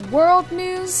world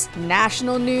news,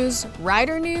 national news,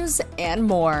 rider news, and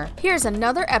more. Here's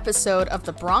another episode of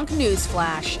the Bronc News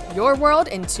Flash, your world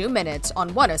in 2 minutes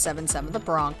on 107.7 The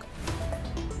Bronc.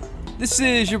 This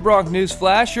is your Bronc News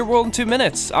Flash, your world in 2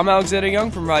 minutes. I'm Alexander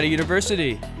Junge from Rider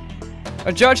University.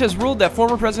 A judge has ruled that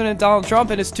former President Donald Trump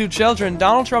and his 2 children,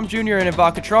 Donald Trump Jr. and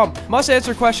Ivanka Trump, must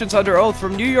answer questions under oath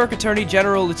from New York Attorney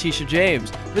General Letitia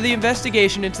James for the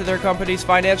investigation into their company's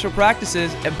financial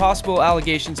practices and possible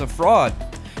allegations of fraud.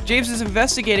 James is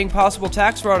investigating possible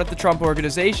tax fraud at the Trump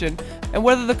Organization and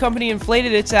whether the company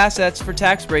inflated its assets for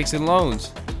tax breaks and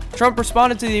loans. Trump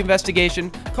responded to the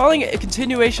investigation, calling it a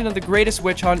continuation of the greatest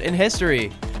witch hunt in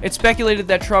history. It's speculated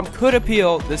that Trump could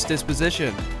appeal this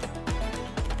disposition.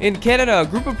 In Canada, a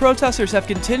group of protesters have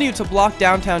continued to block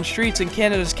downtown streets in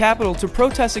Canada's capital to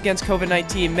protest against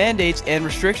COVID-19 mandates and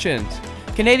restrictions.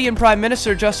 Canadian Prime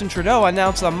Minister Justin Trudeau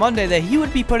announced on Monday that he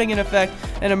would be putting in effect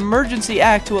an emergency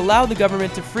act to allow the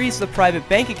government to freeze the private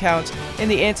bank accounts in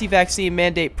the anti-vaccine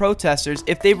mandate protesters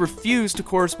if they refuse to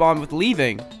correspond with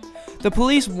leaving. The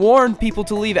police warned people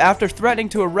to leave after threatening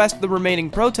to arrest the remaining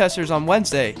protesters on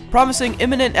Wednesday, promising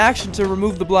imminent action to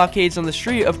remove the blockades on the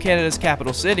street of Canada's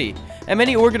capital city. And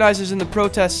many organizers in the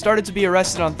protests started to be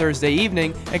arrested on Thursday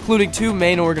evening, including 2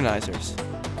 main organizers.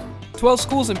 12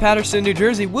 schools in Paterson, New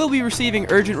Jersey will be receiving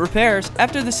urgent repairs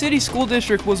after the city school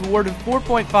district was awarded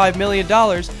 $4.5 million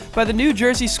by the New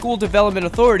Jersey School Development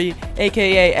Authority,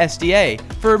 aka SDA,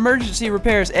 for emergency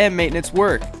repairs and maintenance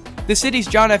work. The city's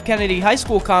John F. Kennedy High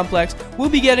School complex will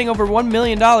be getting over $1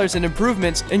 million in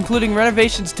improvements, including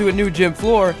renovations to a new gym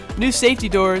floor, new safety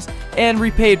doors, and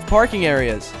repaved parking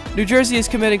areas. New Jersey is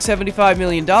committing $75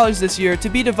 million this year to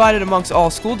be divided amongst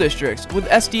all school districts, with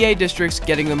SDA districts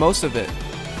getting the most of it.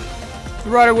 The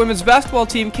Rider women's basketball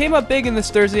team came up big in this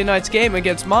Thursday night's game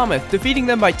against Monmouth, defeating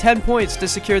them by 10 points to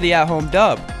secure the at-home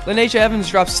dub. Lanesha Evans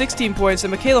dropped 16 points and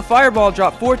Michaela Fireball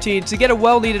dropped 14 to get a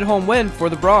well-needed home win for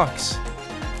the Broncs.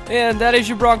 And that is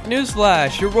your Bronc News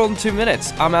Flash, your world in 2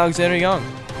 minutes. I'm Alexander Junge.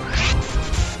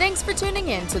 Thanks for tuning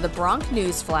in to the Bronc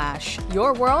News Flash,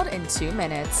 your world in 2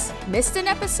 minutes. Missed an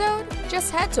episode?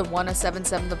 Just head to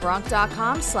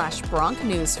 1077thebronc.com/Bronc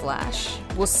News Flash.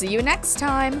 We'll see you next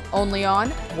time, only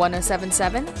on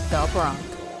 1077 The Bronc.